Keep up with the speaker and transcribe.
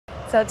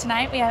So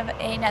tonight we have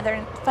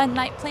another fun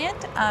night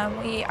planned.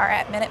 We are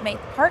at Minute Maid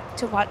Park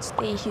to watch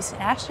the Houston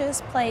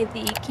Astros play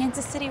the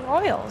Kansas City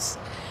Royals.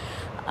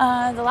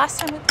 The last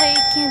time we played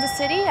Kansas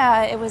City,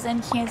 it was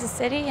in Kansas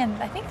City,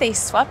 and I think they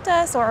swept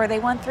us, or they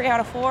won 3 out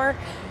of 4.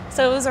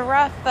 So it was a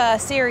rough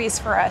series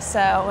for us.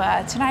 So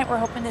tonight we're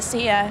hoping to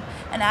see an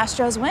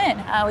Astros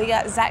win. We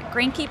got Zach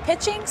Greinke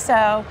pitching,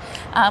 so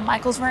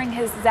Michael's wearing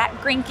his Zach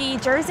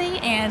Greinke jersey,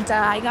 and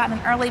I got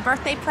an early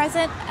birthday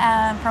present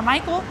from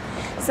Michael.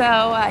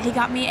 So he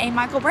got me a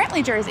Michael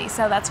Brantley jersey,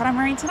 so that's what I'm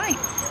wearing tonight.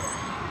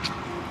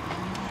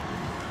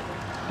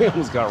 He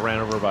almost got ran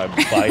over by a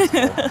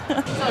bicycle.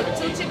 So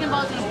 2 chicken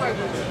bowls and a pork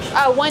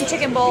bowl. 1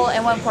 chicken bowl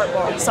and 1 pork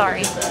bowl,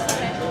 sorry.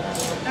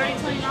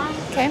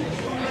 $30.29? Okay.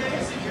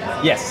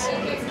 Yes.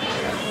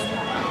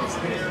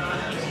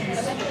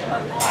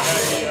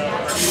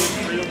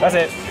 That's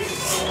it.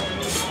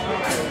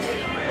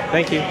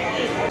 Thank you. Can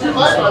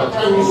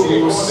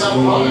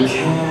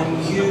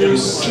you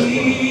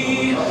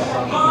see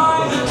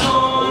by the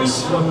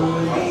dawn's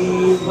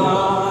early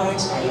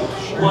light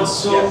what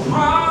so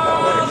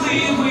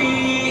proudly we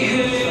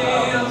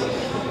hailed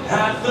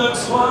at the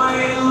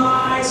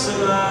twilight's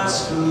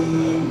last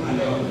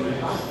gleaming,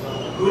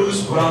 whose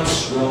broad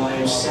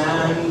stripes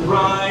and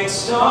bright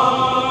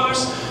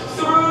stars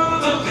through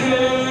the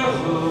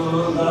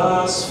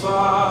perilous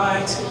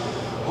fight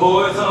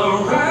o'er the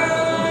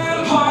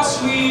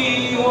ramparts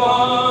we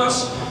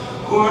watched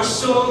were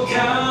so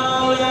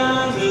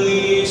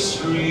gallantly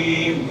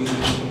streaming,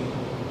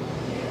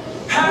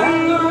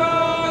 and the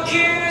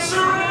rockets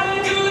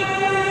red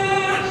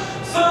glare,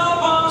 the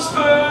bombs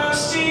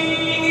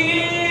bursting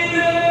in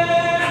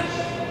air,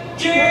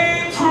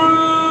 gave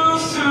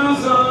proof through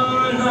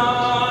the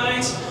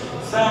night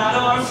that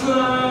our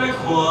flag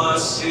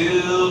was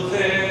still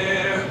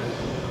there.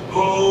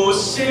 Oh,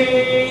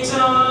 say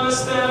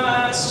does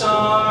that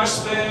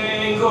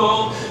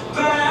star-spangled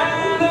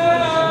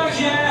banner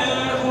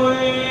yet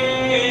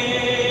wave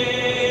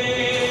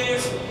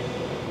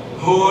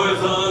o'er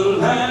the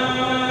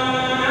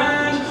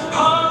land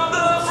of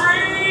the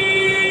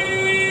free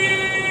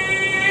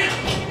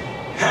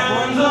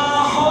and the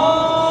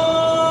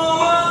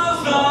home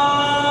of the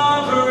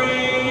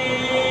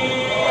brave.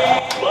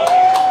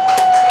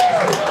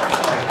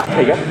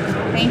 There you go.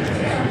 Thank you.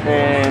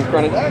 And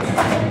front of that.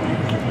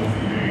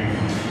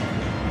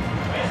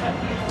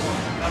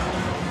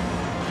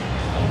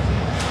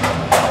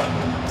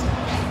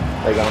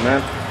 There you go,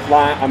 man.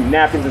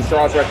 Napkins and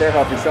straws right there.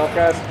 Help yourself,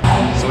 guys.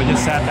 So we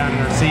just sat down in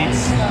our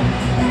seats,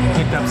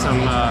 picked up some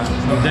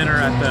dinner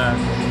at the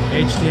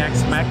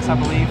HTX Mex, I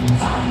believe.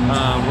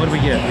 What did we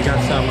get? We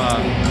got some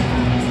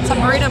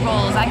burrito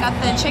bowls. I got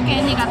the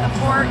chicken, you got the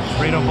pork.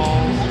 burrito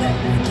bowls.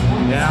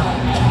 Yeah.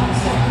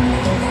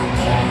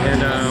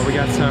 And we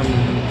got some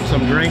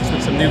drinks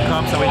with some new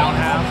cups that we don't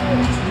have.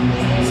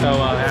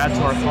 So add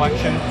to our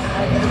collection.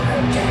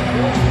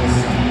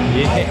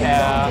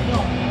 Yeah.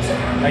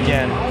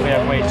 Again, we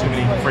have way too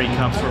many free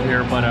cups from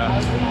here, but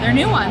They're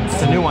new ones.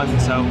 it's a new one,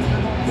 so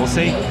we'll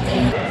see.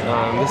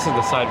 This is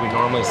the side we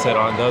normally sit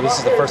on, though. This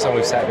is the first time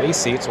we've sat in these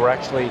seats. We're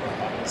actually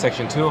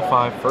section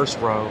 205, first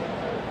row.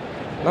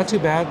 Not too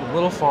bad, a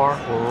little far.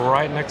 We're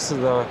right next to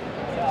the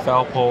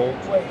foul pole.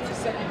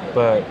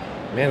 But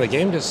man, the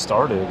game just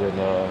started, and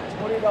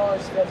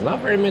not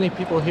very many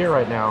people here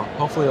right now.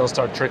 Hopefully they'll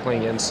start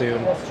trickling in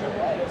soon.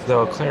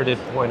 Though Claire did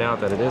point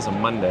out that it is a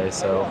Monday,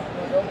 so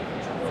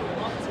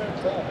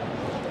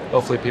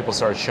hopefully people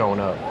start showing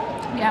up.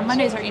 Yeah,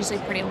 Mondays are usually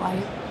pretty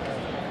light.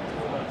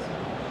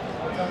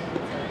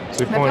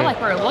 So I feel like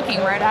we're looking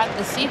right at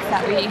the seats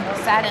that we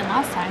sat in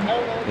last time.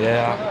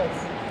 Yeah.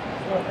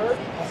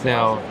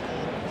 Now,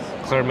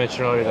 Claire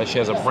mentioned earlier that she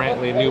has a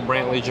new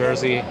Brantley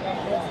jersey.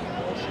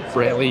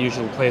 Brantley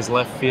usually plays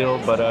left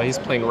field, but he's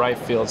playing right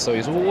field, so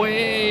he's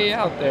way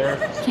out there.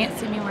 Can't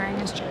see me wearing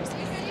his jersey.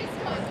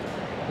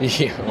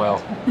 Yeah,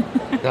 well,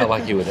 not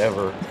like you would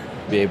ever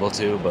be able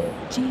to, but...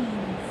 Jeez.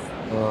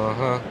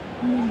 Uh-huh.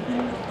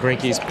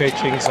 Greinke's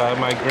pitching, so I have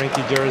my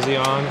Greinke jersey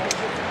on.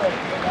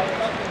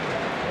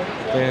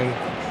 And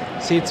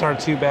seats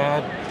aren't too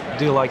bad. I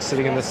do like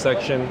sitting in this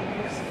section,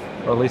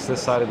 or at least this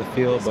side of the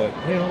field, but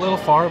you know, a little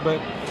far, but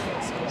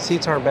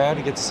seats aren't bad.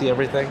 You get to see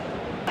everything.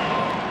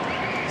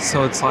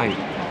 So it's like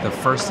the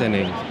first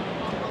inning,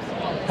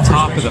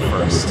 top of the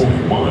first.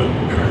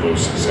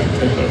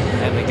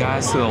 And the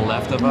guys to the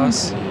left of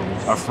us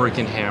are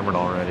freaking hammered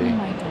already. Oh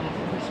my God.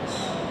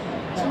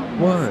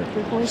 What?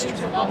 Your voice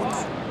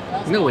travels.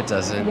 No, it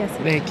doesn't. Yes,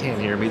 it They can't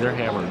hear me. They're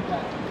hammered.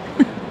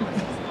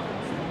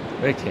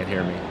 They can't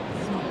hear me.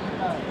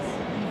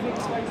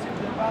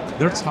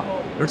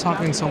 They're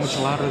talking so much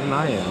louder than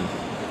I am.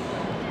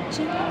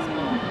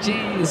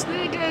 Jeez,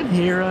 they can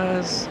hear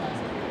us.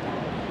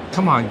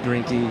 Come on,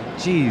 Greinke.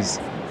 Jeez.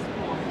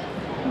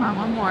 Come on,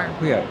 one more.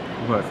 We got,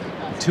 what,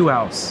 2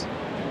 outs.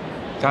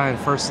 Guy in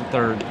first and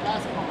third.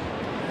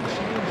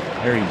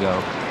 There you go.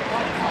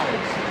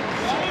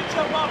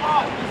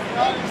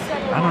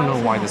 I don't know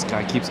why this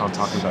guy keeps on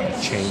talking about a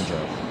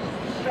changeup.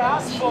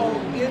 Fastball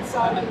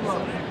inside the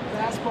glove.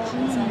 Fastball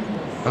inside the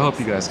glove. I hope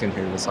you guys can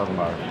hear this on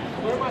bar.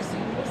 Where am I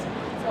seeing this?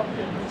 It's up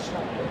here in this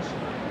shot.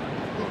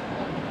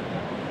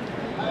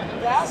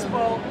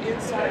 Fastball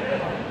inside the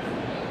line.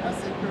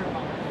 That's it.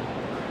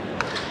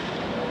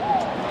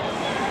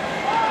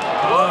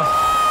 Oh,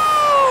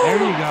 there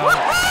you go.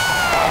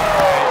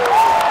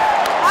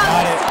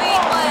 Got it.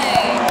 Sweet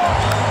play.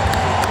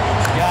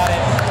 Got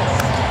it.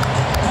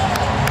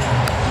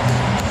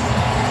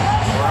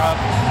 We're up.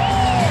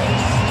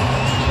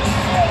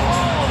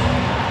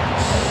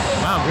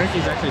 Wow,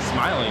 Gricky's actually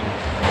smiling.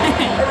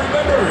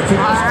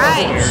 All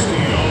right.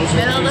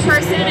 Middle of the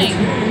first inning.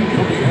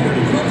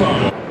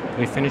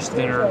 We finished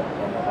dinner,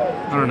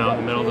 I don't know, in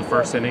the middle of the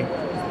first inning.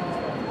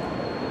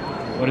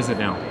 What is it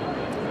now?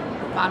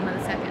 Bottom of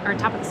the second, or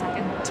top of the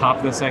second. Top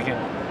of the second.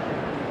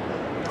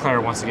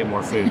 Claire wants to get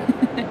more food.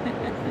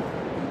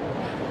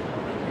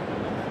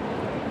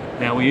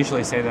 Now, we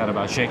usually say that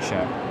about Shake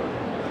Shack.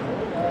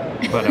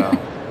 But,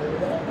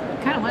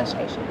 Kind of want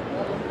Shake Shack.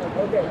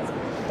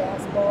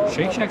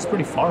 Shake Shack's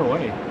pretty far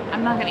away.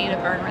 I'm not gonna eat a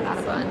burger without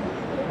a bun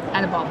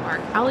at a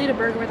ballpark. I'll eat a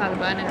burger without a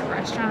bun in a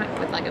restaurant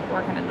with like a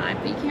fork and a knife,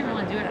 but you can't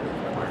really do it at a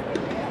ballpark.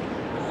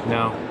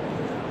 No.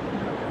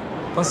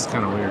 Plus, it's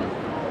kind of weird.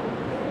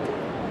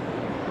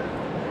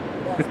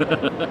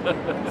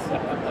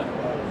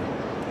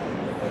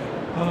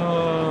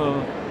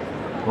 Oh,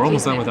 we're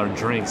almost done with our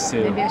drinks,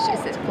 too. Maybe I should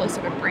sit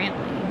closer to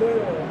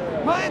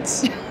Brantley.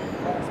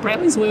 What?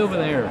 Bradley's way over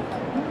there.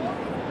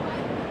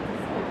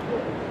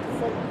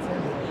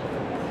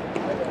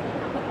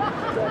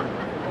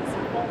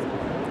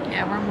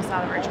 Yeah, we're almost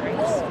out of our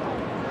drinks.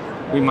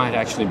 We might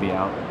actually be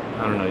out.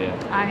 I don't know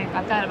yet.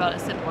 I've got about a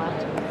sip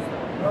left.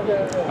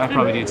 I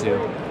probably do too.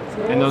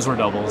 And those were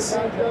doubles.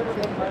 And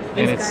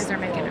These it's guys are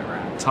making it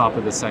rough. top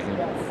of the second.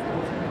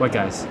 What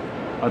guys?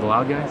 Are the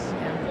loud guys?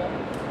 Yeah.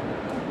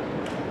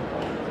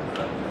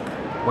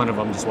 One of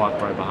them just walked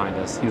right behind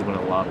us. He's one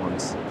of the loud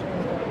ones.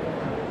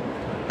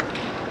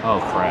 Oh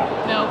crap.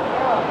 Nope.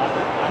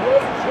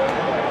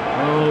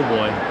 Oh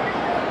boy.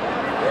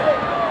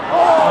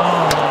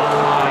 Oh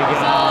my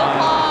So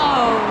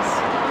god. close.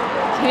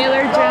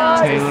 Taylor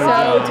Jones is Taylor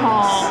so Jones.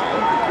 tall.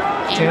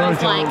 Taylor And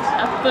was like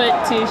Jones. a foot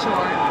too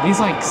short. He's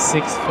like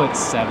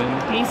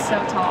 6'7", He's so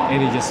tall.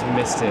 and he just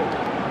missed it.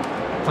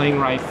 Playing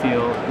right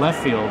field,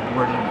 left field,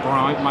 where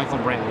Michael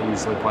Brantley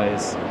usually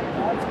plays.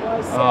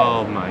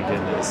 Oh my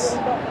goodness.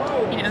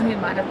 You know who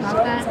might have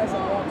caught that?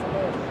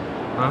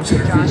 Huh?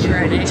 Josh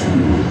Reddick.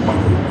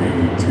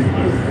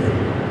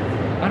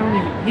 I don't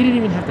even. He didn't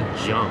even have to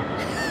jump.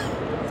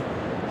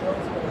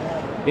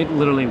 It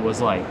literally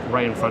was like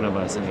right in front of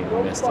us, and he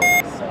missed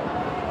it.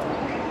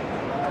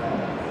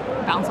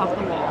 Bounce off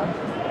the wall.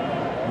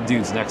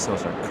 Dudes next to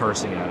us are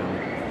cursing at him.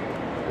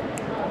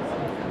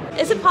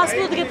 Is it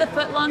possible to get the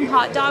foot-long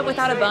hot dog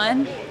without a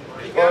bun?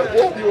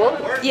 Yeah, you want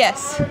it?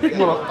 Yes. You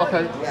want it?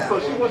 Okay. So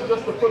she wants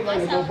just the foot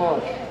long and no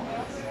bun.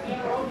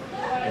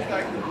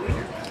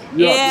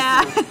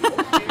 Yeah.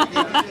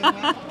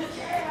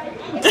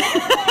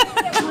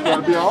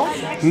 That'll be all?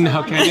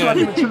 No, can Should I I get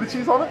get the chili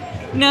cheese on it?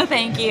 No,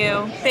 thank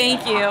you.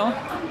 Thank you.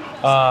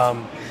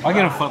 I'll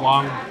get a foot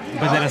long,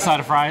 but then a side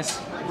of fries.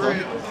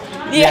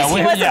 Yes,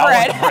 he wants the I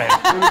bread. want the bread.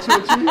 And the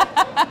chili cheese?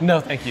 No,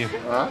 thank you.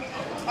 Huh?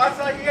 I was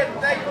like,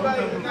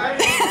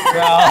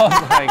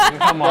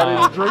 come Got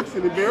on. any drinks,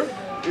 any beer,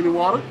 any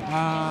water?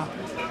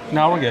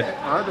 No, we're good.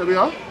 All right, there we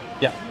are.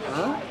 Yeah.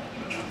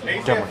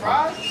 Jump with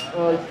fries.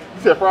 You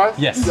said fries?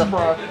 Yes. You got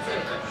fries?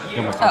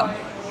 Jump with Oh. fries.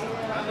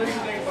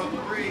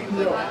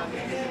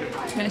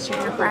 Finish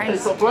your fries.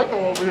 Queso blanco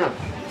over here.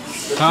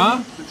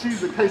 Huh? The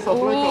cheese and queso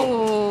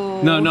blanco.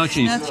 Ooh. No, no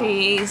cheese. No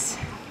cheese.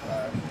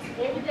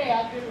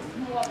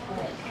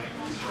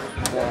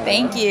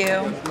 Thank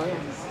you.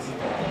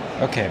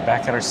 Okay,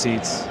 back at our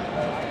seats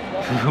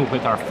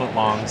with our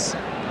footlongs.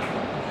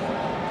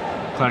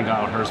 Claire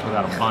got hers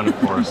without a bun, of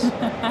course.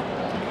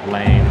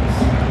 Lame.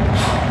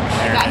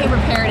 The guy who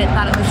prepared it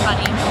thought it was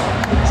funny.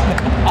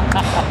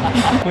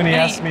 When he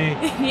asked me,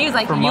 He was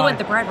like, for you mine. want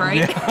the bread, right?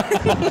 Yeah.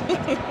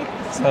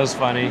 So that was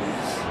funny.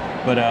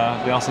 But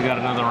we also got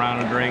another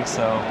round of drinks,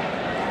 so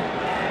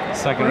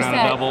second We're round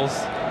set. of doubles.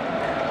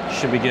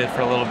 Should be good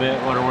for a little bit.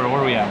 Where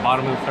are we at?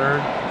 Bottom of the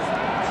third?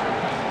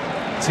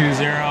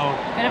 2-0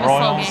 Bit of a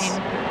Royals. slow game.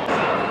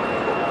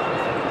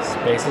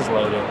 Space is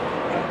loaded.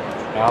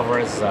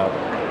 Alvarez is up.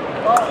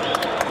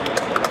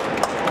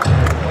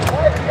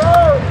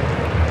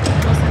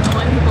 Most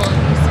annoying people in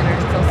Houston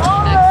are still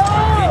sitting next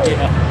to me.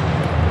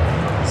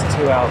 Yeah. It's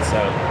 2 outs,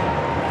 so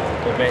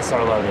the bases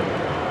are loaded.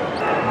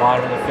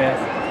 Bottom of the fifth.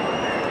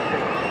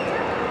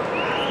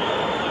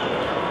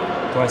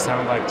 Do I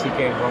sound like TK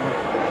and Homer?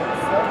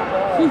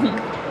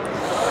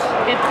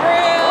 Get through!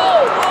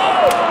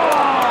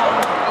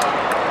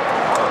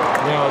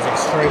 That was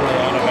extremely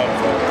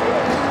uneventful.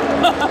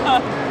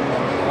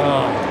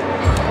 Oh.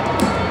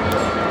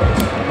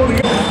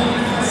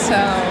 So,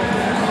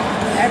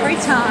 every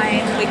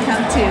time we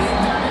come to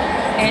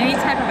any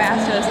type of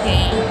Astros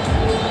game,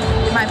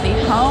 it might be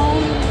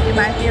home, it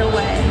might be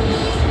away.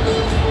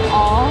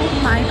 All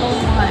Michael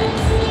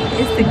wants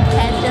is to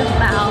catch a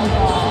foul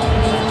ball.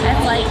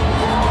 That's like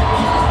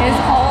His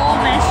whole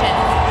mission.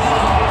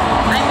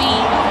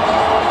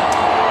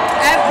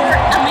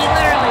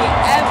 Literally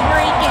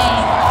every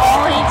game,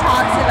 all he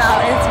talks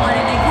about is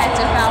wanting to catch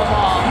a foul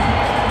ball.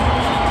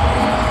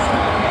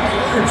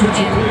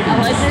 And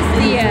Alexis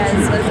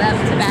Diaz was up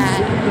to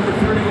bat,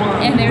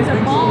 and there's a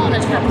ball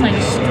that's coming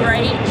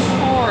straight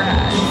for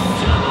us.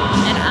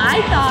 And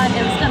I thought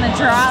it was going to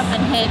drop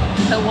and hit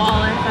the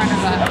wall in front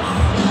of us.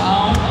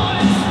 Oh.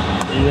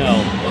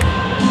 No.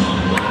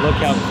 Look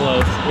how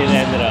close it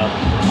ended up.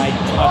 I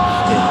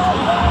touched it.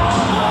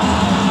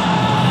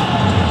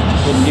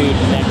 The dude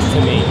next to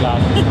me got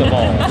the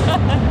ball.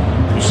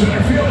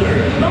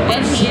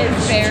 And he is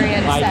very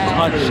upset.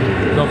 I touched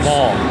the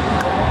ball.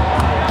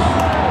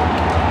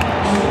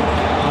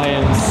 I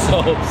am so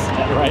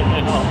upset right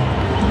now.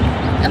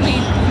 I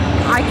mean,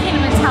 I can't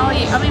even tell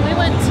you. I mean, we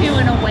went to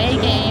an away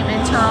game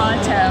in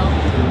Toronto,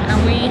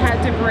 and we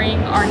had to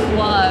bring our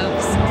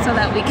gloves so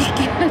that we could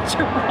catch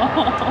a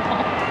ball.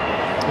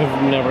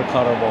 I've never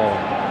caught a ball.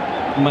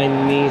 My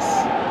niece,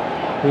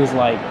 who's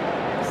like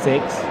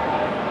 6,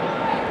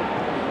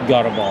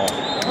 got a ball.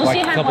 Well,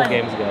 like a couple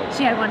games ago.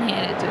 She had one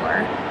handed to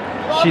her.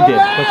 She did,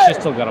 but she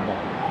still got a ball.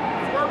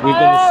 We've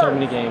been to so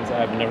many games,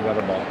 I've never got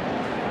a ball.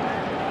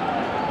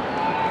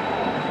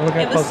 Look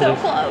how It was close so it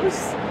is. close.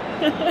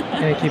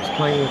 And he keeps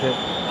playing with it.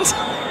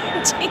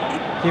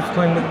 Jeez. Keeps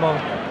playing with the ball.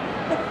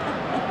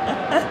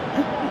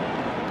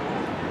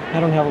 I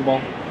don't have a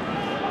ball.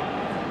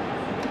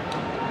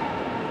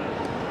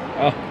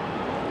 Oh.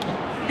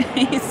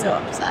 He's so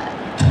upset.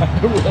 I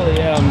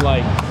really am,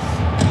 like...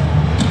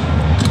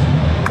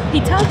 He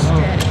touched Oh.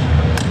 it.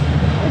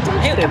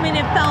 touched it. I mean,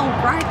 it fell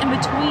right in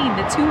between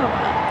the two of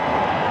them.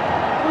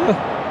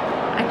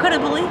 I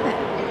couldn't believe it.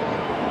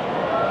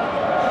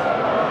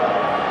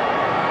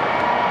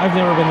 I've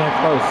never been that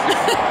close.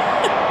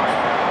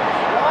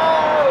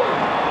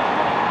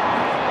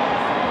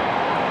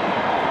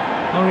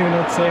 I don't even know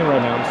what to say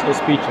right now. I'm so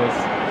speechless.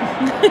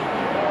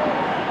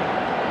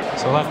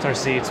 So we left our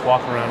seats,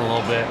 walk around a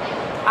little bit.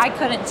 I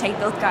couldn't take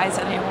those guys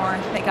anymore.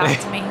 They got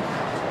to me.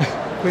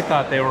 We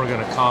thought they were going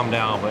to calm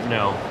down, but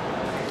no.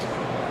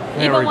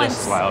 They were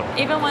just loud.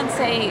 Even once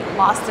they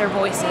lost their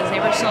voices, they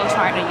were still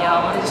trying to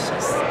yell. It was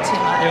just too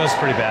much. It was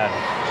pretty bad.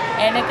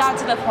 And it got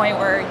to the point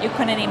where you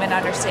couldn't even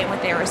understand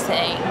what they were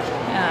saying.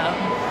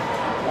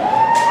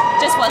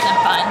 Just wasn't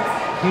fun.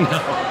 No.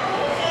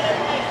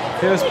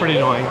 It was pretty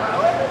annoying.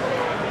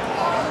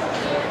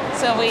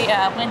 So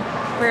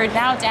we're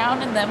now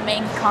down in the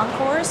main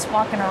concourse,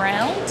 walking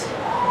around.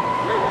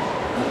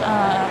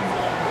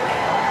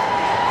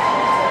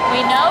 We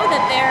know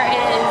that there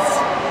is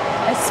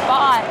a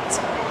spot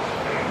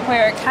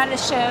where it kind of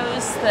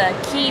shows the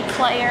key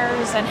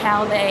players and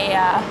how they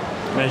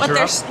Measure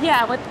up?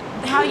 Yeah, with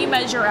how you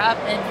measure up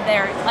and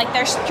their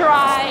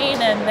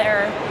stride and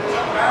their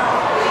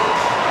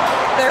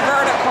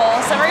vertical.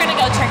 So we're gonna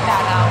go check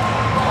that out.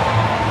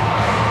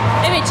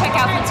 Maybe check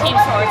out the team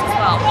shorts as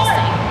well. We'll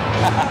see.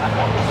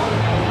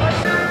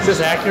 Is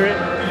this accurate?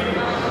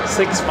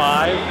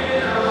 6'5"?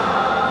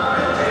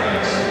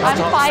 I'm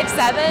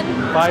 5'7".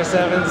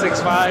 5'7",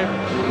 6'5"?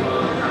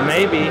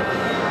 Maybe.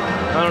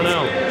 I don't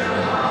know.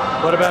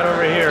 What about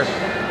over here?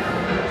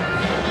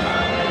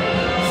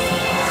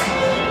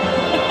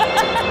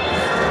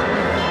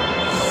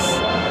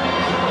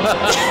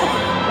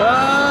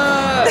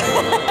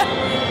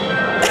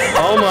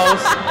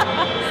 Almost.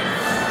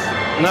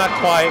 Not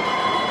quite.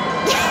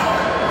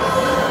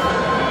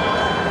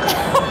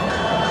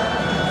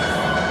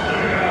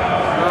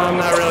 I'm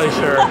not really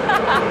sure.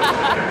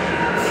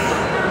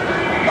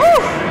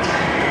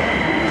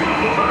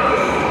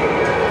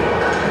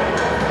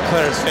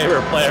 Claire's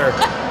favorite player,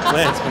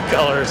 Lance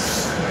McCullers.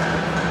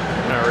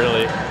 Not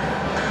really.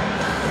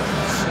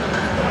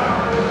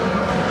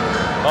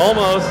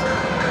 Almost.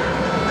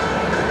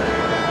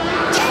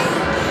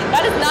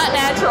 That is not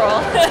natural.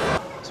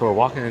 So we're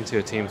walking into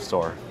a team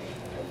store.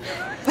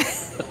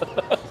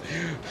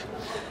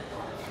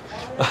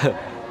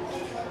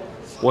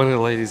 One of the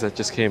ladies that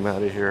just came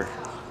out of here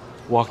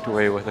walked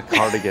away with a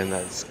cardigan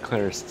that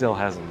Claire still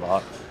hasn't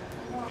bought.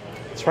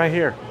 It's right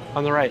here,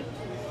 on the right.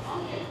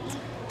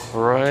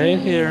 Right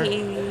here.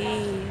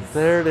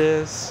 There it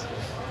is.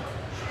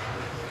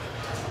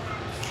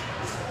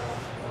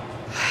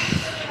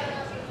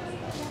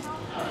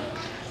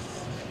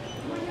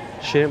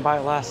 She didn't buy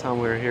it last time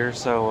we were here,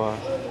 so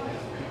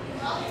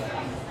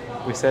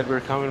we said we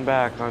were coming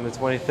back on the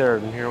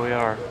 23rd, and here we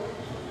are.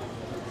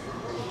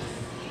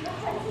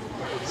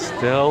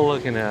 Still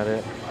looking at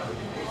it.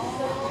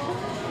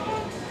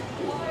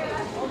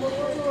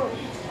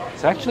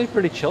 It's actually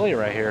pretty chilly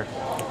right here.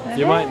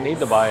 You might need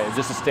to buy it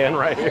just to stand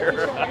right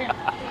here.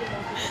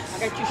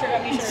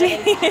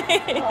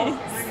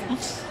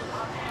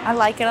 I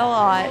like it a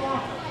lot.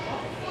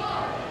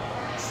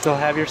 Still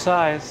have your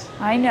size.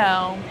 I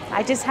know.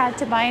 I just had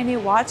to buy a new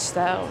watch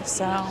though,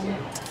 so.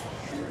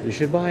 You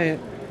should buy it.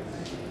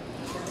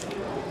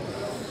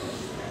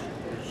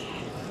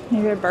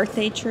 Maybe a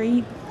birthday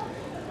treat.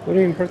 What do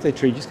you mean birthday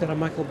treat? You just got a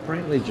Michael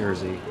Brantley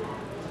jersey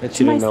that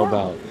To you didn't know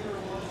myself. about.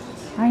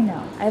 I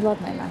know. I love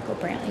my Michael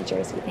Brantley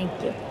jersey. Thank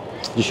you.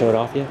 You show it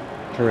off yet?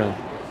 Turn around.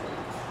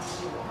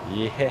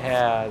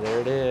 Yeah, there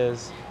it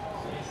is.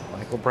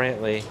 Michael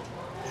Brantley.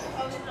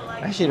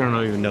 I actually don't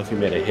even know if he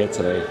made a hit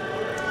today.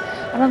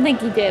 I don't think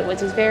he did,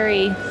 which is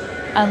very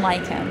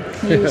unlike him.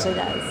 He usually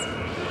does.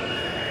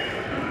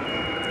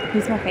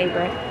 He's my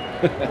favorite.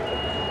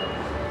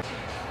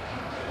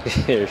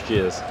 Here she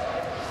is.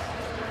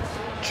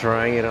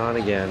 Trying it on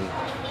again.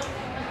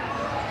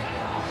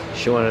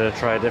 She wanted to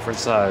try a different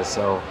size,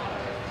 so.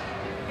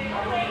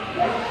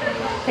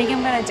 I think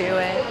I'm gonna do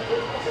it.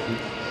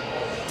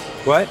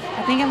 What?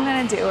 I think I'm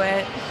gonna do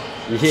it.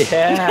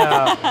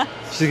 Yeah.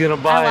 She's gonna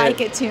buy it. I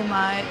like it too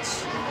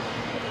much.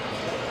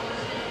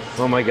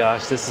 Oh my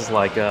gosh, this is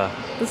like a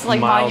This is like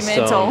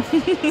milestone.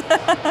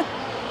 monumental.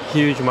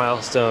 Huge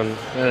milestone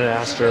in an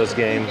Astros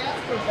game.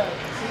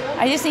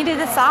 I just need to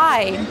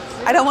decide.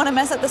 I don't want to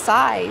mess up the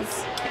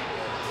size.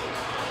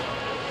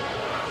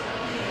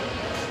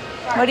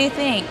 What do you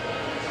think?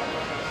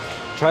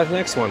 Try the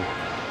next one.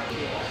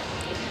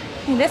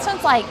 I mean, this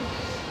one's like,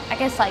 I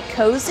guess like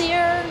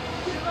cozier,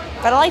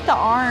 but I like the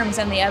arms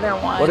and the other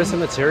one. What is the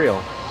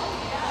material?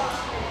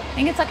 I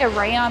think it's like a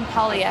rayon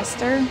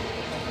polyester.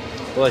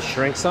 Will it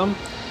shrink some?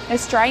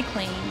 It's dry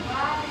clean.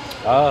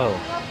 Oh.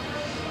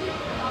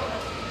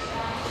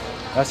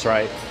 That's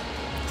right.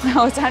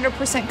 No, it's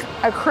 100%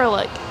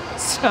 acrylic,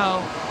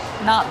 so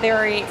not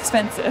very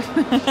expensive.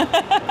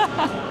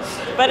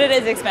 But it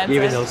is expensive.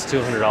 Even though it's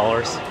 $200.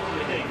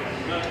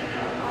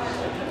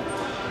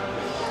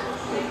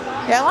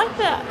 Yeah, I like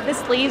the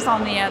sleeves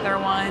on the other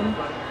one.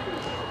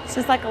 It's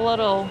just like a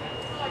little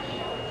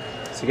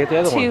So get the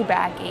other too one.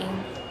 baggy.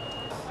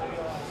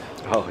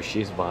 Oh,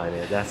 she's buying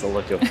it. That's a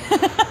look of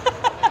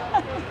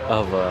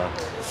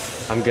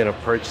I'm gonna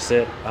purchase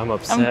it. I'm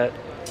upset,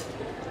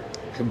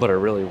 but I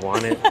really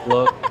want it.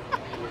 Look,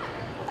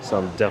 so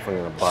I'm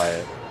definitely gonna buy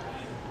it.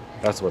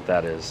 That's what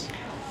that is.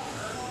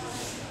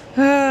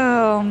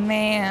 Oh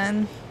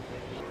man.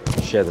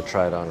 She had to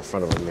try it on in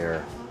front of a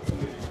mirror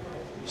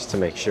just to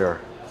make sure.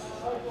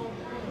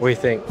 What do you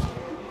think?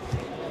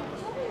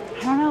 I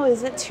don't know,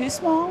 is it too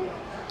small? You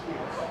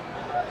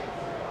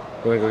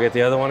wanna go get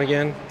the other one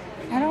again?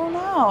 I don't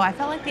know. I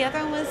felt like the other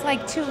one was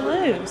like too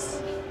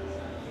loose.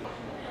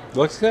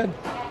 Looks good.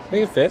 I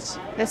think it fits.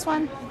 This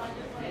one?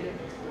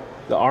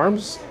 The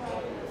arms?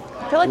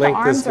 I feel like the Length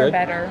is arms are good.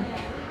 better.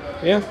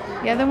 Yeah.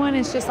 The other one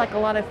is just like a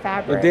lot of But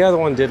fabric. the other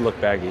one did look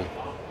baggy.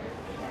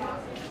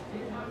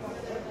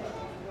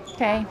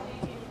 Okay.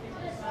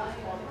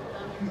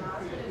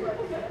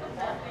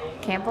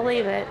 Can't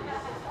believe it.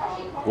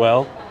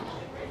 Well,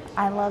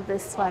 I love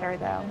this sweater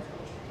though.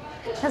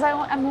 Because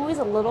I'm always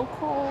a little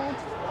cold.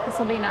 This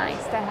will be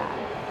nice to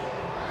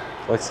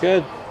have. looks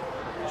good.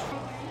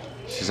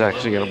 She's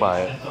actually gonna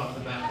buy it. That's off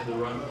the back of the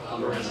run.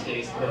 The rest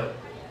stays put.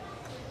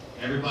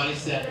 Everybody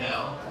set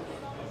now.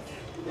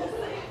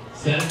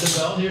 Set at the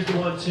bell. Here's the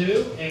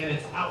 1-2, and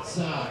it's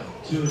outside.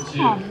 2-2.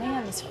 Oh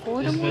man, it's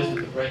 4 to Just missed 1.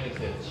 with the breaking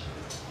pitch.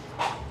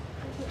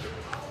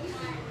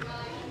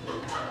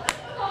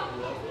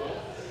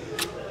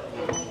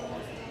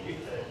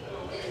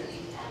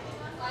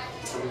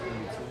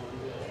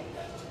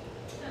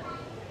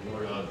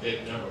 We're on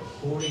big number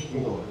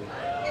 44.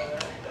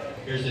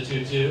 Here's the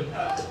 2-2.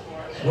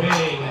 Swing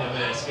and a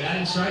miss. Got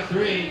in strike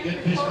 3.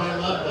 Good pitch by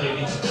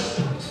Lovelady.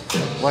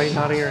 Why are you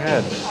nodding your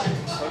head?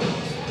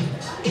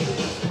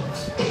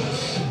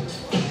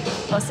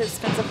 Most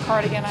expensive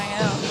cardigan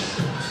I own.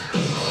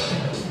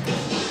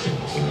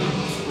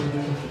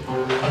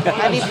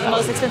 That'd be the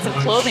most expensive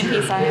clothing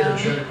piece I own.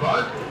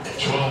 Jackpot,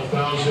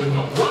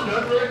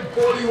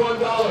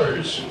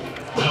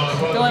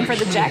 $12,141. Going for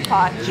the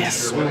jackpot.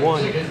 Yes, we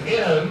won.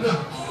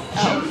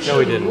 Oh, No,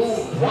 we didn't.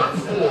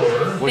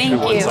 Wish we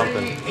Thank won you.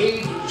 something.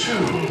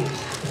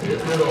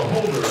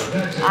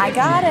 I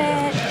got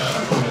it.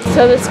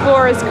 So the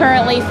score is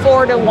currently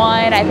 4 to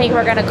 1. I think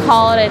we're going to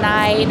call it a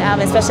night,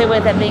 especially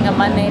with it being a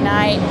Monday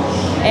night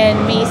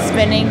and me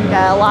spending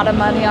a lot of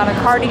money on a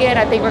cardigan.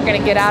 I think we're going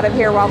to get out of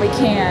here while we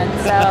can.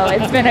 So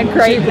it's been a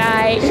great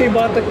night. She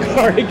bought the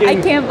cardigan. I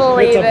can't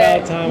believe It's about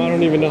it. time. I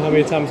don't even know how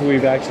many times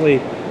we've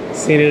actually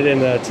seen it in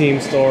the team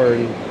store,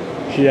 and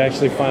she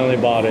actually finally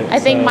bought it. I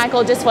think so.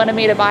 Michael just wanted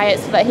me to buy it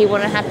so that he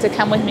wouldn't have to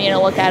come with me and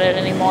look at it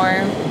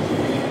anymore.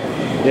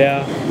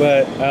 Yeah,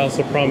 but I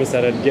also promised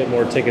that I'd get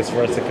more tickets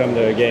for us to come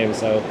to a game,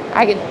 so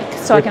I can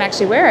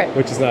actually wear it.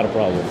 which is not a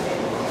problem.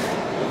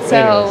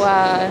 So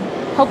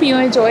hope you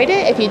enjoyed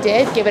it. If you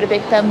did, give it a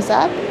big thumbs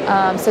up.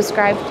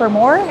 Subscribe for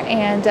more,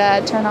 and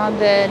turn on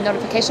the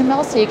notification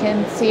bell so you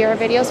can see our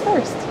videos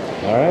first.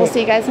 All right. We'll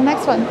see you guys in the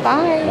next one.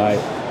 Bye. Bye.